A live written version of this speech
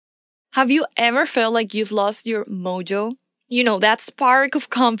Have you ever felt like you've lost your mojo? You know, that spark of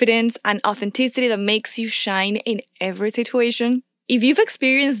confidence and authenticity that makes you shine in every situation? If you've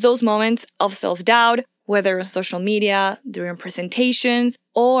experienced those moments of self-doubt, whether on social media, during presentations,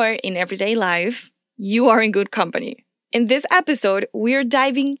 or in everyday life, you are in good company. In this episode, we're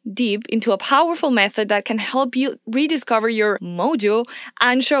diving deep into a powerful method that can help you rediscover your mojo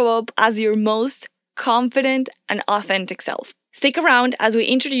and show up as your most confident and authentic self. Stick around as we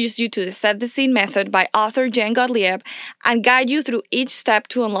introduce you to the Set the Scene method by author Jen Gottlieb and guide you through each step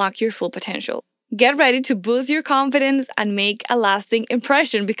to unlock your full potential. Get ready to boost your confidence and make a lasting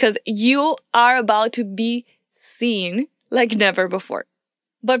impression because you are about to be seen like never before.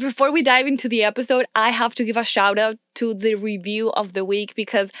 But before we dive into the episode, I have to give a shout out to the review of the week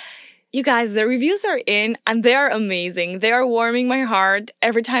because you guys, the reviews are in and they are amazing. They are warming my heart.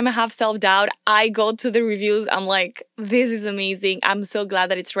 Every time I have self-doubt, I go to the reviews. I'm like, this is amazing. I'm so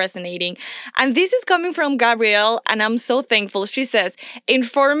glad that it's resonating. And this is coming from Gabrielle and I'm so thankful. She says,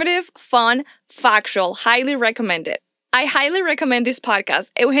 informative, fun, factual, highly recommended. I highly recommend this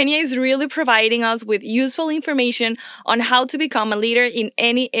podcast. Eugenia is really providing us with useful information on how to become a leader in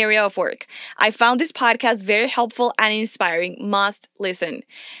any area of work. I found this podcast very helpful and inspiring. Must listen.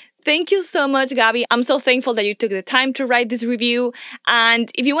 Thank you so much, Gabby. I'm so thankful that you took the time to write this review. And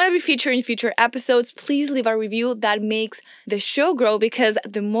if you want to be featured in future episodes, please leave a review. That makes the show grow because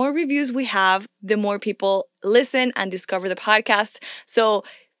the more reviews we have, the more people listen and discover the podcast. So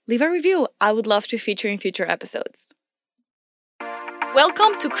leave a review. I would love to feature in future episodes.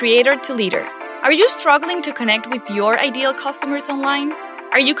 Welcome to Creator to Leader. Are you struggling to connect with your ideal customers online?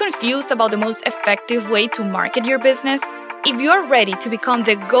 Are you confused about the most effective way to market your business? If you're ready to become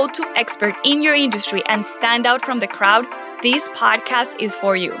the go-to expert in your industry and stand out from the crowd, this podcast is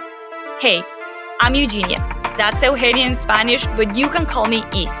for you. Hey, I'm Eugenia. That's Eugenia in Spanish, but you can call me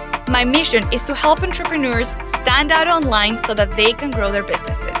E. My mission is to help entrepreneurs stand out online so that they can grow their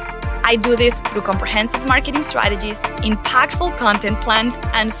businesses. I do this through comprehensive marketing strategies, impactful content plans,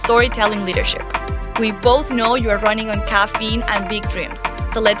 and storytelling leadership. We both know you are running on caffeine and big dreams,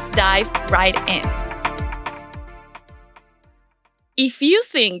 so let's dive right in. If you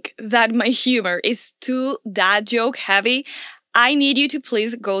think that my humor is too dad joke heavy, I need you to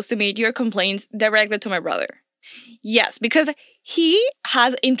please go submit your complaints directly to my brother. Yes, because he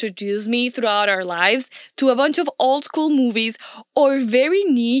has introduced me throughout our lives to a bunch of old school movies or very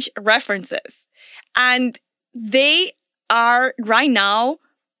niche references. And they are right now,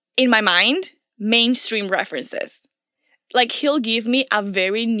 in my mind, mainstream references. Like he'll give me a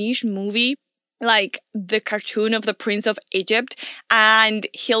very niche movie like the cartoon of the Prince of Egypt, and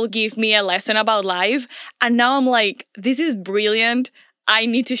he'll give me a lesson about life. And now I'm like, this is brilliant. I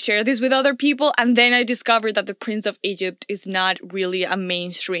need to share this with other people. And then I discovered that the Prince of Egypt is not really a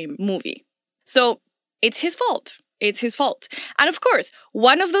mainstream movie. So it's his fault. It's his fault. And of course,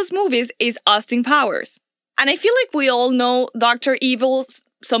 one of those movies is Austin Powers. And I feel like we all know Dr. Evil,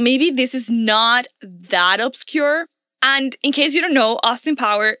 so maybe this is not that obscure. And in case you don't know, Austin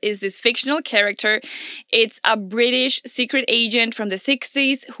Powers is this fictional character. It's a British secret agent from the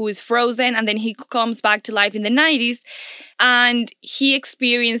 60s who is frozen and then he comes back to life in the 90s and he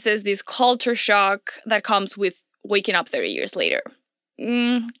experiences this culture shock that comes with waking up 30 years later.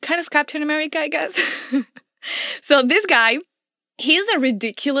 Kind of Captain America, I guess. So this guy, he's a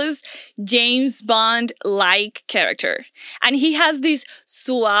ridiculous James Bond-like character. And he has this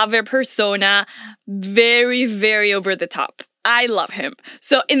suave persona, very, very over the top. I love him.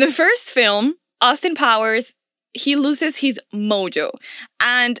 So in the first film, Austin Powers, he loses his mojo.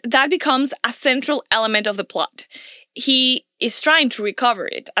 And that becomes a central element of the plot. He is trying to recover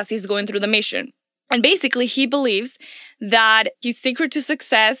it as he's going through the mission. And basically, he believes that his secret to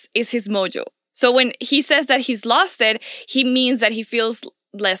success is his mojo. So when he says that he's lost it, he means that he feels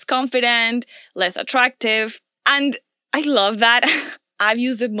less confident, less attractive. And I love that. I've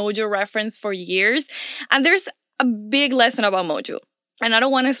used the mojo reference for years. And there's a big lesson about mojo. And I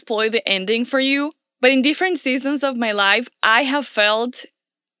don't want to spoil the ending for you. But in different seasons of my life, I have felt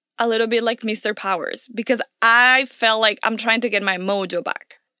a little bit like Mr. Powers. Because I felt like I'm trying to get my mojo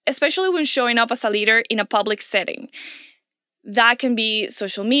back. Especially when showing up as a leader in a public setting. That can be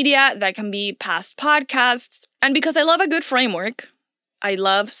social media, that can be past podcasts. And because I love a good framework, I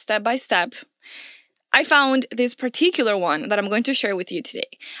love step by step, I found this particular one that I'm going to share with you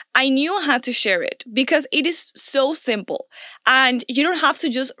today. I knew I had to share it because it is so simple. And you don't have to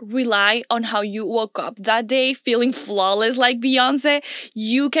just rely on how you woke up that day feeling flawless like Beyonce.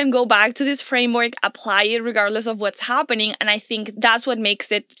 You can go back to this framework, apply it regardless of what's happening. And I think that's what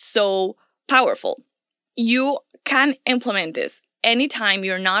makes it so powerful. You can implement this anytime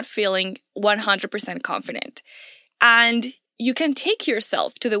you're not feeling 100% confident. And you can take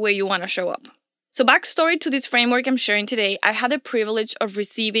yourself to the way you want to show up. So backstory to this framework I'm sharing today, I had the privilege of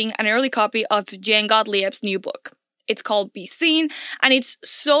receiving an early copy of Jen Gottlieb's new book. It's called Be Seen, and it's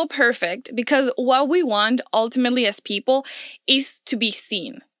so perfect because what we want ultimately as people is to be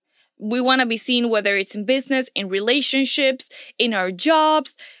seen. We want to be seen, whether it's in business, in relationships, in our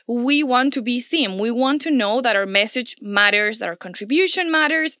jobs. We want to be seen. We want to know that our message matters, that our contribution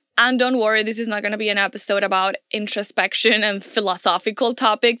matters. And don't worry, this is not going to be an episode about introspection and philosophical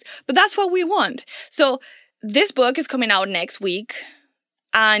topics, but that's what we want. So this book is coming out next week.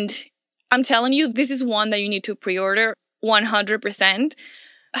 And I'm telling you, this is one that you need to pre-order 100%.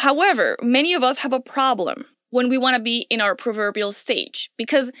 However, many of us have a problem when we want to be in our proverbial stage,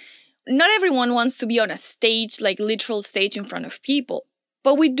 because not everyone wants to be on a stage, like literal stage in front of people,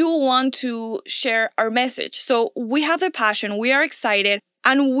 but we do want to share our message. So we have the passion, we are excited,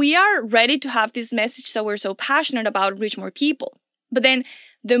 and we are ready to have this message that we're so passionate about reach more people. But then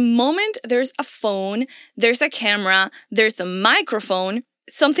the moment there's a phone, there's a camera, there's a microphone,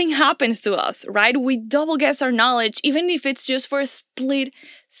 something happens to us, right? We double guess our knowledge, even if it's just for a split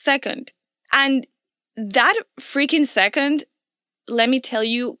second. And that freaking second, let me tell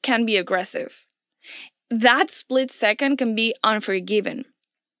you, can be aggressive. That split second can be unforgiving.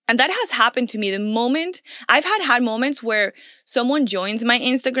 And that has happened to me the moment I've had moments where someone joins my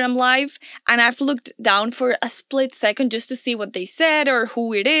Instagram live and I've looked down for a split second just to see what they said or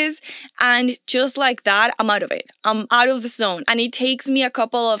who it is. And just like that, I'm out of it. I'm out of the zone. And it takes me a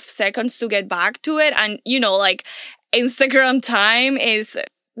couple of seconds to get back to it. And, like Instagram time is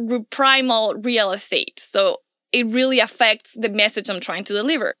primal real estate. So it really affects the message I'm trying to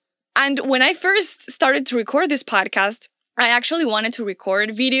deliver. And when I first started to record this podcast, I actually wanted to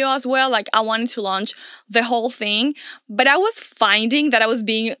record video as well. Like I wanted to launch the whole thing, but I was finding that I was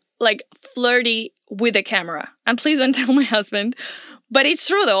being like flirty with the camera. And please don't tell my husband, but it's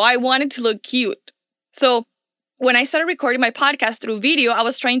true though. I wanted to look cute. So when I started recording my podcast through video, I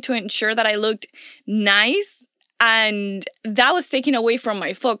was trying to ensure that I looked nice, and that was taking away from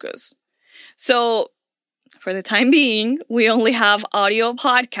my focus. So for the time being, we only have audio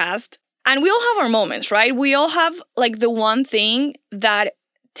podcast, and we all have our moments, right? We all have like the one thing that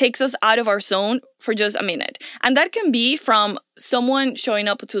takes us out of our zone for just a minute. And that can be from someone showing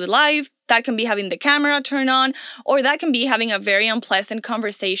up to the live, that can be having the camera turned on, or that can be having a very unpleasant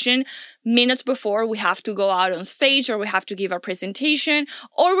conversation minutes before we have to go out on stage, or we have to give a presentation,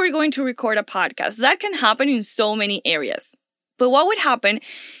 or we're going to record a podcast. That can happen in so many areas. But what would happen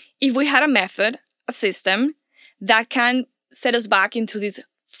if we had a method, a system that can set us back into this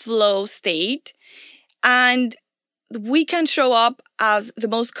flow state, and we can show up as the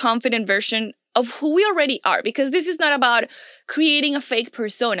most confident version of who we already are? Because this is not about creating a fake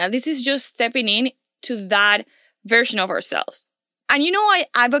persona. This is just stepping in to that version of ourselves. And I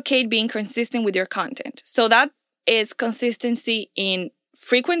advocate being consistent with your content. So that is consistency in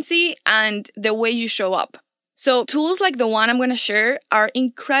frequency and the way you show up. So tools like the one I'm going to share are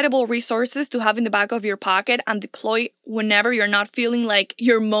incredible resources to have in the back of your pocket and deploy whenever you're not feeling like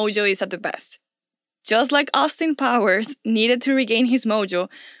your mojo is at the best. Just like Austin Powers needed to regain his mojo,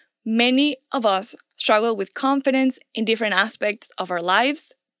 many of us struggle with confidence in different aspects of our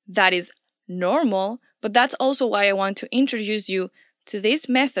lives. That is normal, but that's also why I want to introduce you to this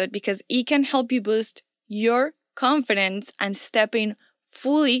method, because it can help you boost your confidence and step in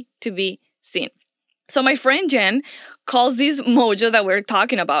fully to be seen. So my friend Jen calls this mojo that we're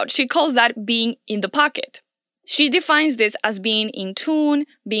talking about, she calls that being in the pocket. She defines this as being in tune,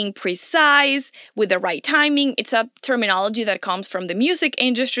 being precise, with the right timing. It's a terminology that comes from the music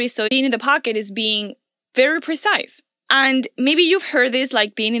industry. So being in the pocket is being very precise. And maybe you've heard this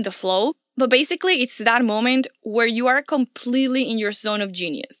like being in the flow, but basically it's that moment where you are completely in your zone of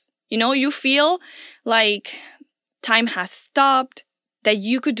genius. You feel like time has stopped, that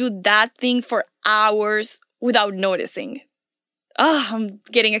you could do that thing for hours without noticing. I'm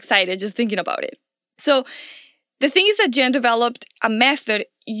getting excited just thinking about it. So the thing is that Jen developed a method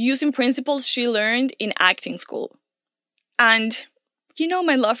using principles she learned in acting school. And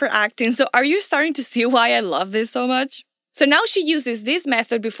my love for acting. So are you starting to see why I love this so much? So now she uses this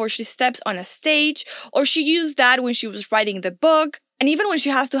method before she steps on a stage, or she used that when she was writing the book, and even when she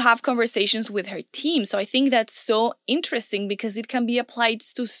has to have conversations with her team. So I think that's so interesting because it can be applied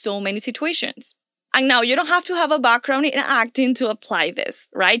to so many situations. And now you don't have to have a background in acting to apply this,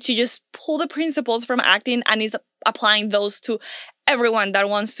 right? You just pull the principles from acting and is applying those to everyone that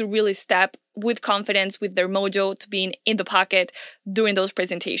wants to really step with confidence, with their mojo, to being in the pocket during those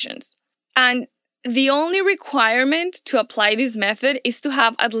presentations. And The only requirement to apply this method is to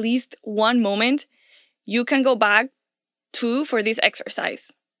have at least one moment you can go back to for this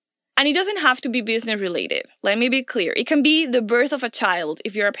exercise. And it doesn't have to be business related. Let me be clear. It can be the birth of a child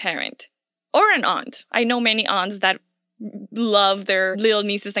if you're a parent or an aunt. I know many aunts that love their little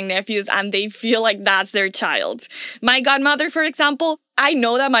nieces and nephews and they feel like that's their child. My godmother, for example, I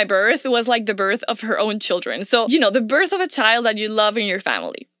know that my birth was like the birth of her own children. So, the birth of a child that you love in your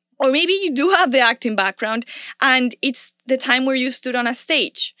family. Or maybe you do have the acting background and it's the time where you stood on a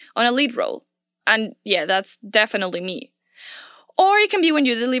stage, on a lead role. And yeah, that's definitely me. Or it can be when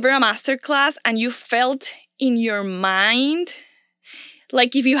you deliver a masterclass and you felt in your mind,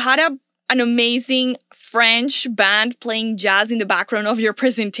 like if you had an amazing French band playing jazz in the background of your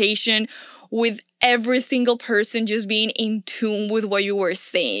presentation with every single person just being in tune with what you were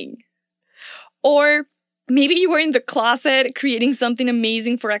saying. Or maybe you were in the closet creating something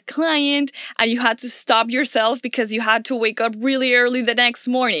amazing for a client and you had to stop yourself because you had to wake up really early the next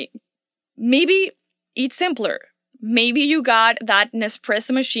morning. Maybe it's simpler. Maybe you got that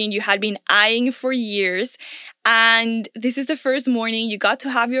Nespresso machine you had been eyeing for years, and this is the first morning you got to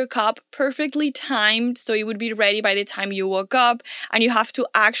have your cup perfectly timed so it would be ready by the time you woke up, and you have to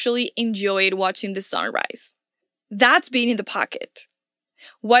actually enjoy it watching the sunrise. That's being in the pocket.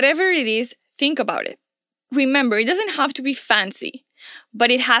 Whatever it is, think about it. Remember, it doesn't have to be fancy,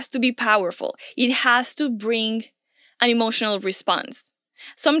 but it has to be powerful. It has to bring an emotional response.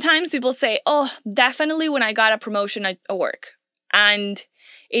 Sometimes people say, oh, definitely when I got a promotion at work. And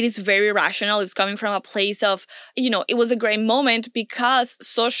it is very rational. It's coming from a place of, it was a great moment because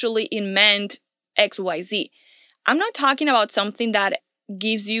socially it meant XYZ. I'm not talking about something that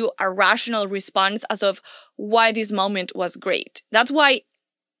gives you a rational response as of why this moment was great. That's why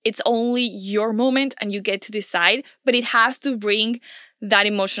it's only your moment and you get to decide, but it has to bring that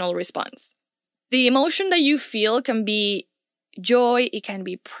emotional response. The emotion that you feel can be joy, it can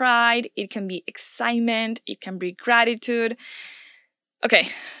be pride, it can be excitement, it can be gratitude. Okay,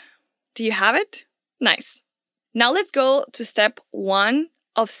 do you have it? Nice. Now let's go to step 1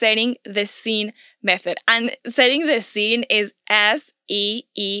 of setting the scene method. And setting the scene is SEEN.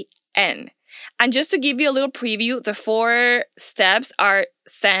 And just to give you a little preview, the 4 steps are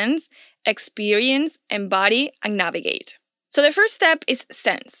sense, experience, embody, and navigate. So the first step is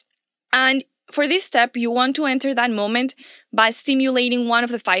sense. And for this step, you want to enter that moment by stimulating one of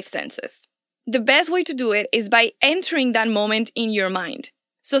the 5 senses. The best way to do it is by entering that moment in your mind.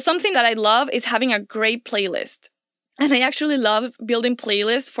 So something that I love is having a great playlist. And I actually love building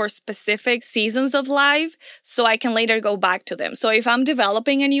playlists for specific seasons of life so I can later go back to them. So if I'm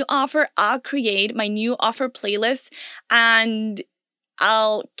developing a new offer, I'll create my new offer playlist and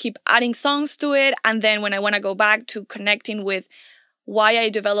I'll keep adding songs to it. And then when I want to go back to connecting with why I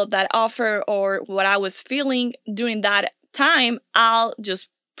developed that offer or what I was feeling during that time, I'll just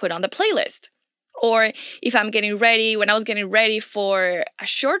put on the playlist. Or if I'm getting ready, when I was getting ready for a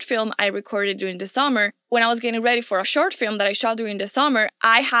short film I recorded during the summer, when I was getting ready for a short film that I shot during the summer,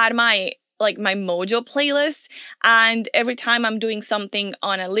 I had my Mojo playlist. And every time I'm doing something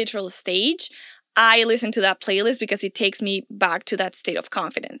on a literal stage, I listen to that playlist because it takes me back to that state of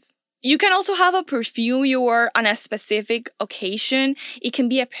confidence. You can also have a perfume you wore on a specific occasion. It can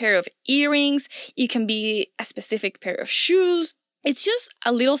be a pair of earrings. It can be a specific pair of shoes. It's just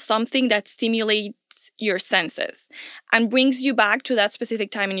a little something that stimulates your senses and brings you back to that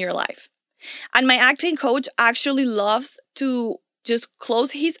specific time in your life. And my acting coach actually loves to just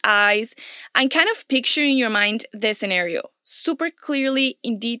close his eyes and kind of picture in your mind the scenario super clearly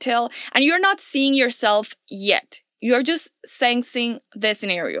in detail. And you're not seeing yourself yet. You're just sensing the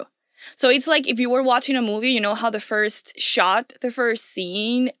scenario. So it's like if you were watching a movie, you know how the first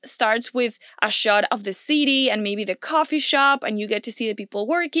scene starts with a shot of the city and maybe the coffee shop and you get to see the people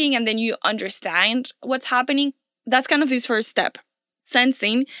working and then you understand what's happening. That's kind of this first step.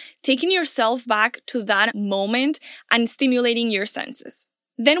 Sensing, taking yourself back to that moment and stimulating your senses.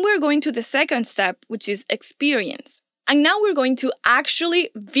 Then we're going to the second step, which is experience. And now we're going to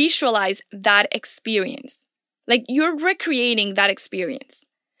actually visualize that experience. Like you're recreating that experience.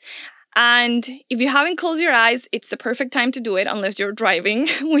 And if you haven't closed your eyes, it's the perfect time to do it unless you're driving,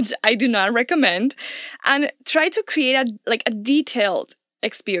 which I do not recommend. And try to create a detailed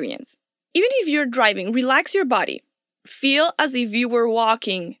experience. Even if you're driving, relax your body. Feel as if you were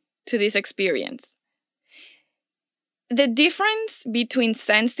walking to this experience. The difference between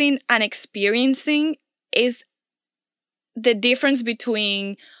sensing and experiencing is the difference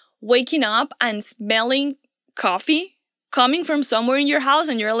between waking up and smelling coffee coming from somewhere in your house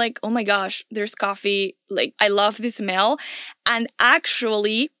and you're like, oh my gosh, there's coffee. Like, I love this smell. And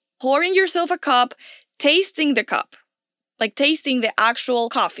actually pouring yourself a cup, tasting the cup, like tasting the actual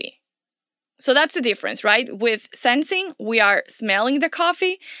coffee. So that's the difference, right? With sensing, we are smelling the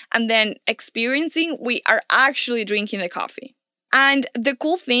coffee, and then experiencing, we are actually drinking the coffee. And the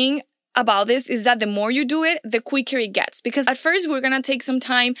cool thing about this is that the more you do it, the quicker it gets. Because at first, we're going to take some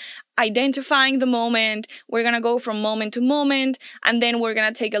time identifying the moment. We're going to go from moment to moment. And then we're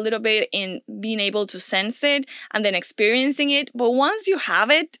going to take a little bit in being able to sense it and then experiencing it. But once you have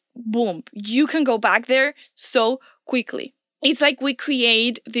it, boom, you can go back there so quickly. It's like we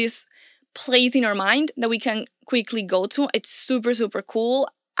create this place in our mind that we can quickly go to. It's super, super cool.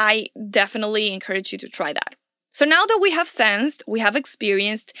 I definitely encourage you to try that. So now that we have sensed, we have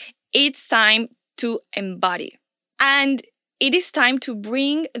experienced, it's time to embody. And it is time to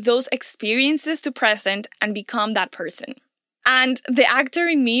bring those experiences to present and become that person. And the actor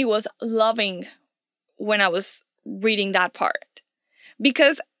in me was loving when I was reading that part.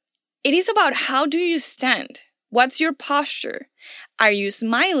 Because it is about, how do you stand? What's your posture? Are you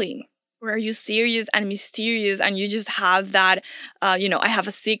smiling? Or are you serious and mysterious and you just have that, I have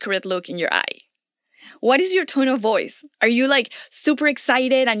a secret look in your eye? What is your tone of voice? Are you like super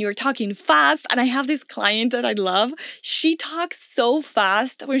excited and you're talking fast? And I have this client that I love. She talks so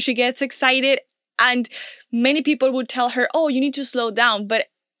fast when she gets excited. And many people would tell her, oh, you need to slow down. But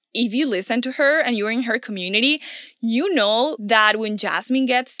if you listen to her and you're in her community, you know that when Jasmine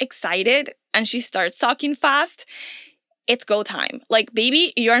gets excited and she starts talking fast, it's go time. Like,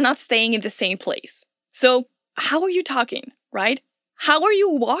 baby, you're not staying in the same place. So how are you talking, right? How are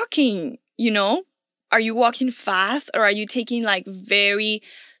you walking, Are you walking fast, or are you taking like very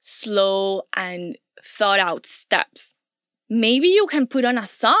slow and thought out steps? Maybe you can put on a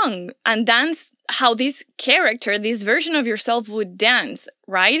song and dance how this character, this version of yourself would dance,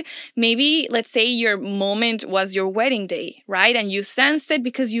 right? Maybe, let's say your moment was your wedding day, right? And you sensed it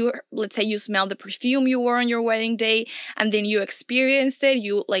because let's say you smelled the perfume you wore on your wedding day, and then you experienced it.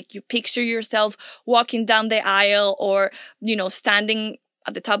 You picture yourself walking down the aisle, or, standing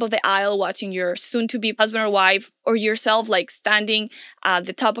at the top of the aisle watching your soon-to-be husband or wife, or yourself like standing at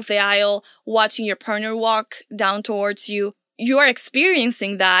the top of the aisle watching your partner walk down towards you. You are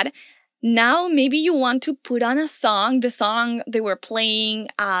experiencing that. Now, maybe you want to put on a song, the song they were playing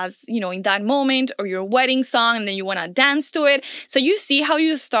as, in that moment, or your wedding song, and then you want to dance to it. So you see how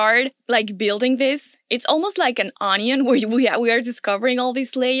you start like building this. It's almost like an onion where we are discovering all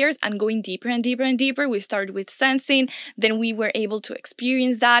these layers and going deeper and deeper and deeper. We started with sensing, then we were able to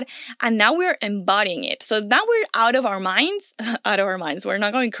experience that, and now we're embodying it. So now we're out of our minds. We're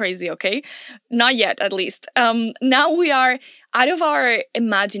not going crazy, okay? Not yet, at least. Now we are out of our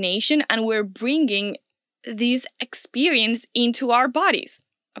imagination, and we're bringing this experience into our bodies.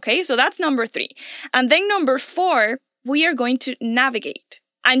 Okay, so that's number 3. And then number 4, we are going to navigate.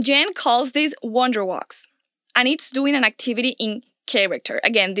 And Jen calls this wonder walks. And it's doing an activity in character.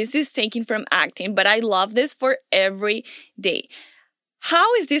 Again, this is taken from acting, but I love this for every day.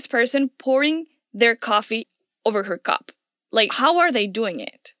 How is this person pouring their coffee over her cup? Like, how are they doing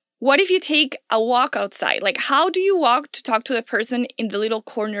it? What if you take a walk outside? Like, how do you walk to talk to the person in the little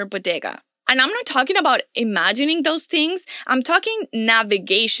corner bodega? And I'm not talking about imagining those things. I'm talking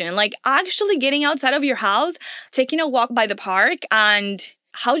navigation, like actually getting outside of your house, taking a walk by the park, and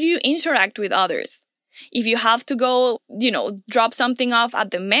how do you interact with others? If you have to go, drop something off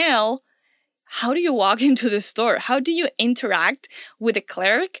at the mail, how do you walk into the store? How do you interact with the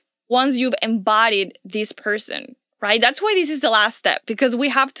clerk once you've embodied this person? Right? That's why this is the last step, because we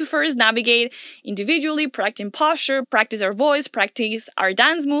have to first navigate individually, practice posture, practice our voice, practice our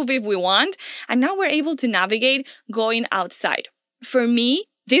dance move if we want. And now we're able to navigate going outside. For me,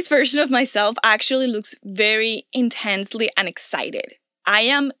 this version of myself actually looks very intensely and excited. I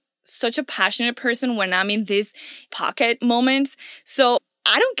am such a passionate person when I'm in these pocket moments. So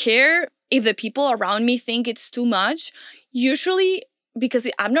I don't care if the people around me think it's too much. Usually, because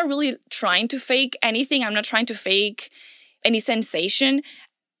I'm not really trying to fake anything. I'm not trying to fake any sensation.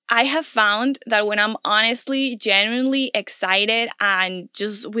 I have found that when I'm honestly, genuinely excited and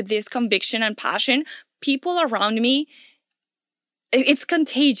just with this conviction and passion, people around me, it's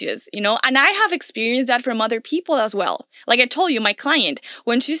contagious, and I have experienced that from other people as well. Like I told you, my client,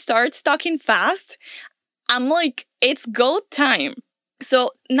 when she starts talking fast, I'm like, it's go time.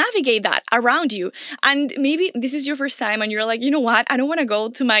 So navigate that around you. And maybe this is your first time and you're like, you know what? I don't want to go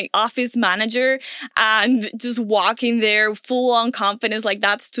to my office manager and just walk in there full on confidence, like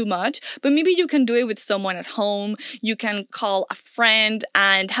that's too much. But maybe you can do it with someone at home. You can call a friend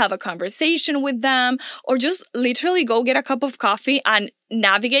and have a conversation with them, or just literally go get a cup of coffee and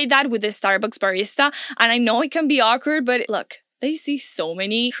navigate that with the Starbucks barista. And I know it can be awkward, but look, they see so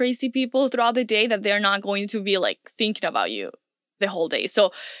many crazy people throughout the day that they're not going to be like thinking about you the whole day.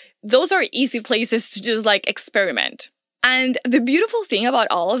 So those are easy places to just like experiment. And the beautiful thing about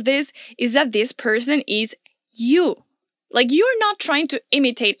all of this is that this person is you. Like, you're not trying to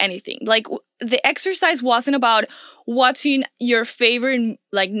imitate anything. Like, the exercise wasn't about watching your favorite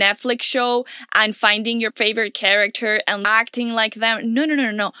like Netflix show and finding your favorite character and acting like them.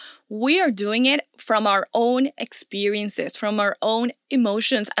 No. We are doing it from our own experiences, from our own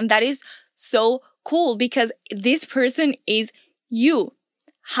emotions. And that is so cool because this person is you.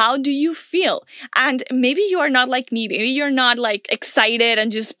 How do you feel? And maybe you are not like me. Maybe you're not like excited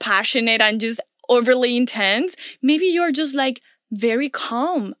and just passionate and just overly intense. Maybe you're just like very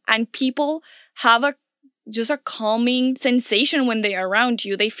calm and people have a calming sensation when they're around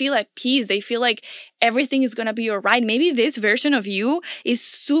you. They feel at peace. They feel like everything is going to be all right. Maybe this version of you is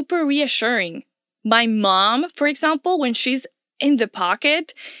super reassuring. My mom, for example, when she's in the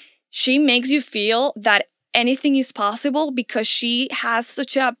pocket, she makes you feel that anything is possible because she's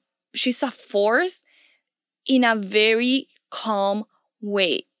a force in a very calm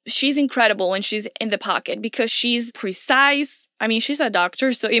way. She's incredible when she's in the pocket because she's precise. I mean, she's a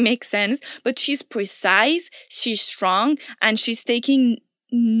doctor, so it makes sense, but she's precise, she's strong, and she's taking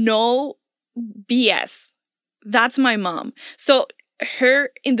no BS. That's my mom. So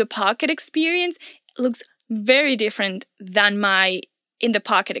her in the pocket experience looks very different than my in the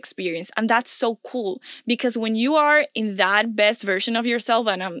pocket experience. And that's so cool because when you are in that best version of yourself,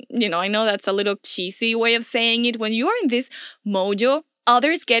 and I know that's a little cheesy way of saying it, when you are in this mojo,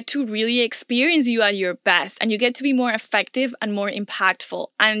 others get to really experience you at your best and you get to be more effective and more impactful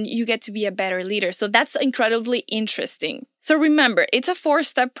and you get to be a better leader. So that's incredibly interesting. So remember, it's a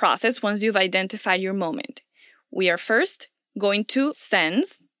 4-step process once you've identified your moment. We are first going to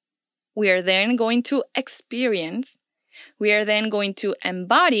sense. We are then going to experience. We are then going to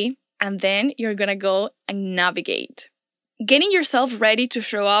embody. And then you're going to go and navigate. Getting yourself ready to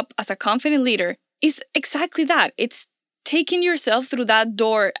show up as a confident leader is exactly that. It's taking yourself through that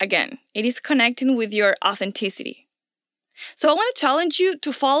door again. It is connecting with your authenticity. So I want to challenge you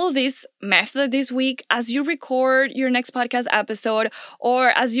to follow this method this week as you record your next podcast episode, or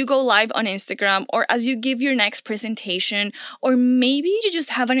as you go live on Instagram, or as you give your next presentation, or maybe you just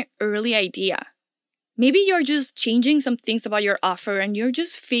have an early idea. Maybe you're just changing some things about your offer and you're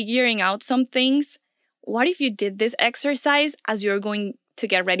just figuring out some things. What if you did this exercise as you're going to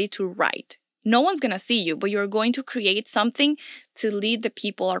get ready to write? No one's going to see you, but you're going to create something to lead the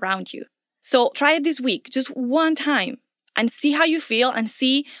people around you. So try it this week, just one time, and see how you feel and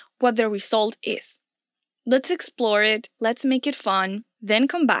see what the result is. Let's explore it. Let's make it fun. Then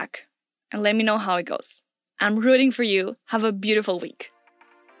come back and let me know how it goes. I'm rooting for you. Have a beautiful week.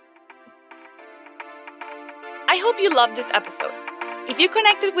 I hope you loved this episode. If you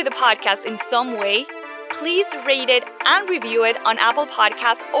connected with the podcast in some way, please rate it and review it on Apple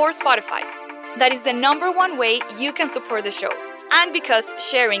Podcasts or Spotify. That is the #1 way you can support the show. And because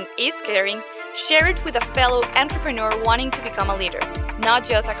sharing is caring, share it with a fellow entrepreneur wanting to become a leader, not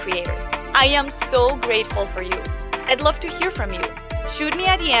just a creator. I am so grateful for you. I'd love to hear from you. Shoot me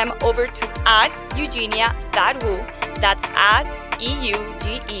a DM over to @Eugenia.Woo. That's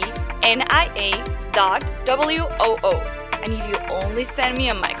 @EUGENIA.WOO. And if you only send me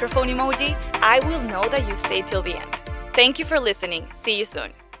a microphone emoji, I will know that you stayed till the end. Thank you for listening. See you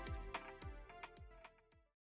soon.